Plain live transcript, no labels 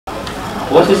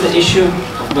What is the issue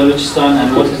of Balochistan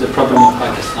and what is the problem of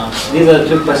Pakistan? These are the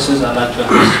two questions I'd like to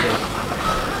address here.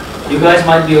 You guys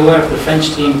might be aware of the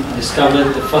French team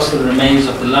discovered the fossil remains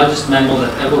of the largest mammal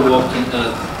that ever walked in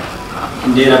Earth,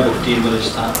 in Dera Bukti in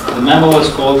Balochistan. The mammal was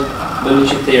called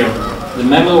Baluchitherium. The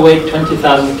mammal weighed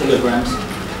 20,000 kilograms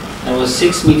and was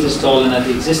 6 meters tall and had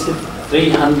existed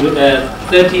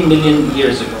 30 million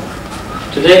years ago.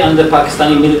 Today, under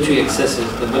Pakistani military excesses,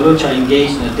 the Baluch are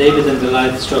engaged in a David and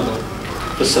Goliath struggle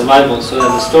for survival so that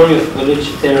the story of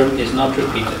Baluchitherium is not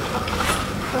repeated.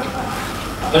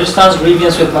 Balochistan's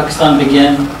grievance with Pakistan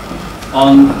began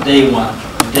on day one.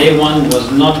 Day one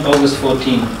was not August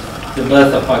 14, the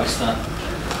birth of Pakistan.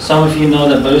 Some of you know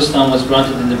that Balochistan was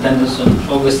granted independence on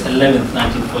August 11,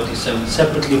 1947,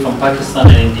 separately from Pakistan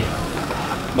and India.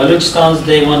 Balochistan's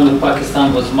day one with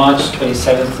Pakistan was March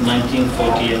 27,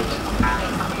 1948.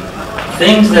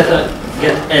 Things that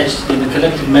get etched in the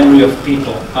collective memory of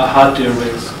people are hard to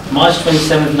erase. March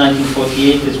 27,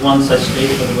 1948 is one such day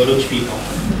for the Baluch people.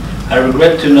 I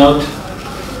regret to note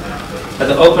that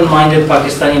the open-minded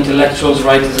Pakistani intellectuals,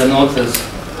 writers and authors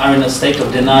are in a state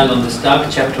of denial on this dark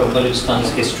chapter of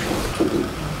Balochistan's history.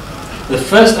 The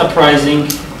first uprising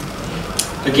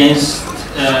against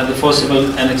the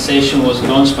forcible annexation was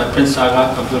launched by Prince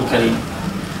Agha Abdul Karim.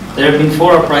 There have been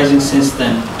 4 uprisings since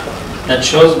then that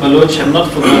shows Baloch have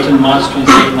not forgotten March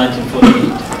 27,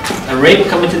 1948. A rape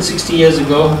committed 60 years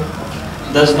ago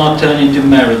does not turn into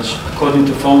marriage, according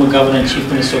to former Governor and Chief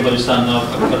Minister of Balochistan,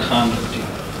 Akbar Khan.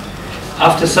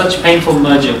 After such painful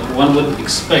merger, one would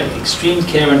expect extreme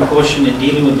care and caution in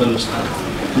dealing with Balochistan,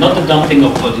 not the dumping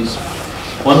of bodies.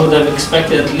 One would have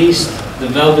expected at least the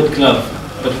velvet glove,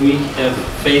 but we have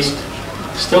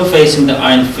still facing the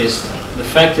iron fist. The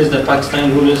fact is that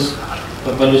Pakistani rulers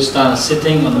of Balochistan,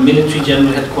 sitting on the military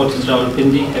general headquarters in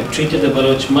Rawalpindi, have treated the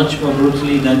Baloch much more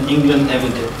brutally than England ever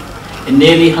did. In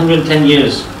nearly 110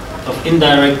 years of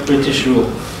indirect British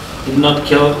rule, did not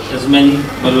kill as many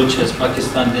Baloch as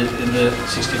Pakistan did in the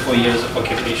 64 years of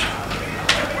occupation.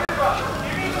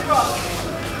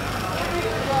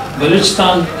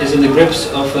 Balochistan is in the grips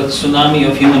of a tsunami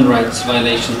of human rights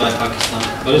violations by Pakistan.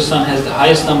 Balochistan has the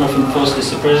highest number of enforced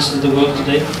disappearances in the world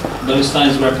today. Balochistan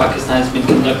is where Pakistan has been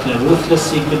conducting a ruthless,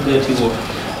 secret, dirty war,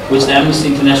 which the Amnesty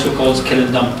International calls kill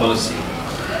and dump policy.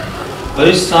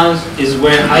 Balochistan is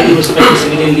where highly respected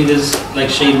civilian leaders like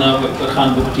Shaykh Nawab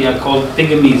Khan Bukti are called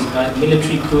pygmies by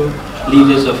military coup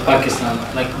leaders of Pakistan,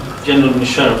 like General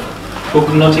Musharraf, who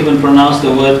could not even pronounce the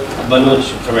word Baloch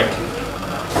correctly.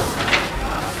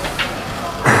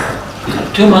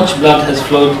 Too much blood has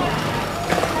flowed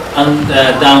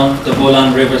down the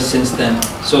Bolan River since then,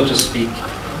 so to speak.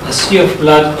 A sea of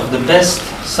blood of the best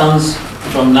sons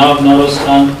from Nawab Naroz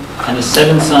Khan and his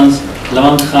 7 sons,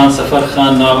 Lavand Khan, Safar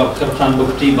Khan, Nawab Akbar Khan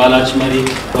Bukti, Balach Mari,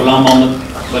 Ghulam Ahmad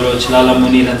Baloch, Lala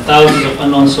Munir, and thousands of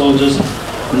unknown soldiers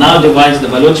now divides the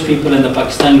Baloch people and the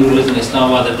Pakistani rulers in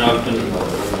Islamabad and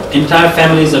Rawalpindi. Entire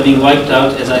families are being wiped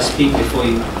out as I speak before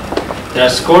you. There are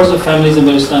scores of families in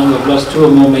Balochistan who have lost 2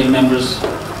 or more male members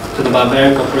to the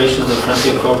barbaric operations of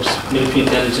Frontier Corps, military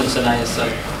intelligence and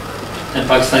ISI, and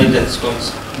Pakistani death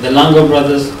squads. The Lango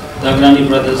brothers, the Agrani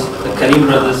brothers, the Karim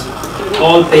brothers,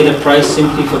 all paid a price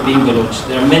simply for being Baloch.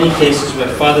 There are many cases where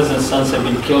fathers and sons have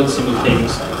been killed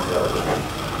simultaneously.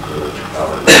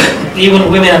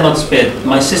 Even women are not spared.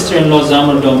 My sister-in-law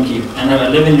Zamar Domki and her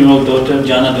 11-year-old daughter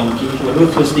Jana Domki were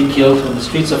ruthlessly killed on the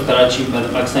streets of Karachi by the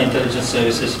Pakistan intelligence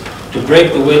services to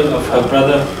break the will of her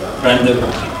brother Brandon.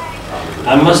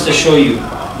 I must assure you,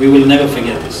 we will never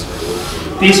forget this.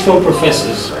 Peaceful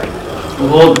professors who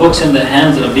hold books in their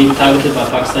hands and are being targeted by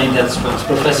Pakistani death squads.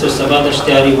 Professor Sabad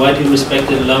Ashtari, widely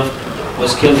respected and loved,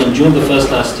 was killed on June the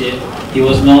 1st last year. He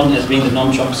was known as being the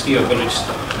Noam Chomsky of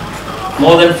Balochistan.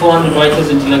 More than 400 writers,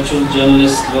 intellectuals,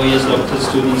 journalists, lawyers, doctors,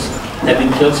 students have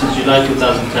been killed since July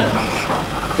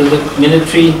 2010. Till the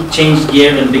military changed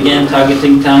gear and began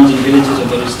targeting towns and villages of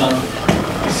Balochistan,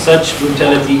 such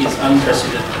brutality is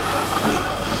unprecedented.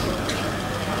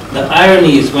 The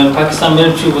irony is when Pakistan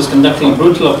military was conducting a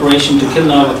brutal operation to kill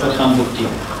Nawab Akbar Khan Bukti,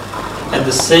 at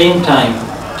the same time,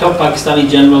 top Pakistani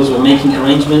generals were making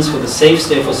arrangements for the safe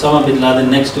stay of Osama bin Laden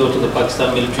next door to the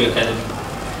Pakistan Military Academy.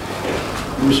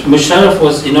 Musharraf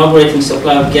was inaugurating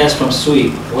supply of gas from Sui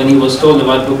when he was told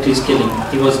about Bukti's killing.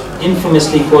 He was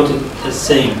infamously quoted as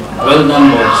saying, "Well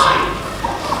done, boys."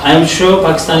 I am sure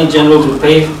Pakistani generals will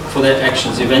pay for their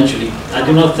actions eventually. I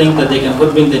do not think that they can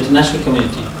hoodwink the international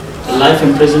community. The life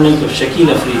imprisonment of Shakil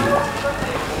Afridi,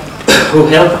 who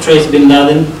helped trace bin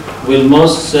Laden, will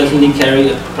most certainly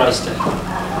carry a price tag.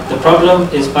 The problem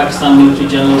is Pakistan military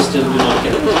generals still do not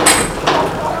get it.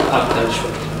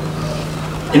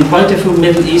 In quite a few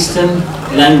Middle Eastern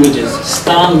languages,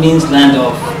 Stan means land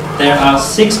of. There are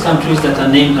 6 countries that are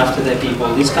named after their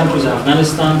people. These countries are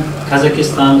Afghanistan,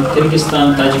 Kazakhstan,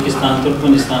 Kyrgyzstan, Tajikistan,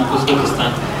 Turkmenistan,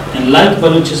 Uzbekistan, and like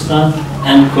Baluchistan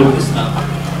and Kyrgyzstan.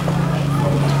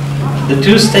 The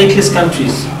 2 stateless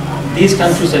countries, these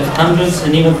countries have hundreds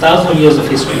and even thousands of years of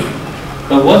history.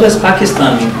 But what does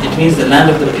Pakistan mean? It means the land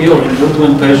of the pure in Urdu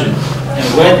and Persian. And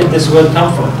where did this word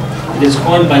come from? It is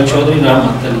coined by Chaudhry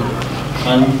Rahmat Ali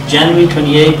on January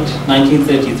 28,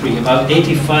 1933, about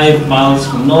 85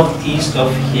 miles northeast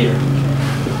of here.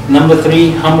 Number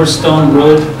 3, Humberstone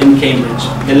Road in Cambridge.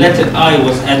 The letter I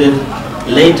was added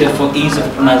later for ease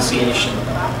of pronunciation.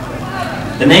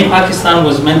 The name Pakistan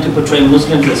was meant to portray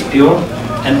Muslims as pure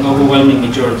and overwhelming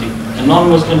majority, and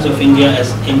non-Muslims of India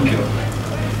as impure.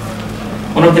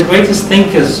 One of the greatest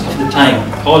thinkers of the time,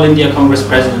 All India Congress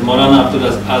President Maulana Abdul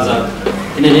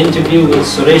Azad, in an interview with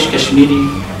Suresh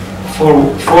Kashmiri,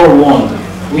 forewarned,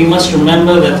 we must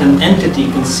remember that an entity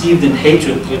conceived in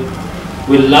hatred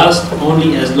will last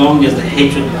only as long as the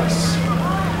hatred lasts.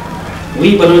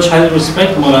 We Baloch highly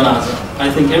respect Maulana Azad. I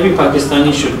think every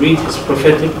Pakistani should read his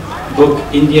prophetic book,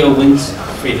 India Wins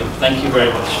Freedom. Thank you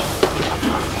very much.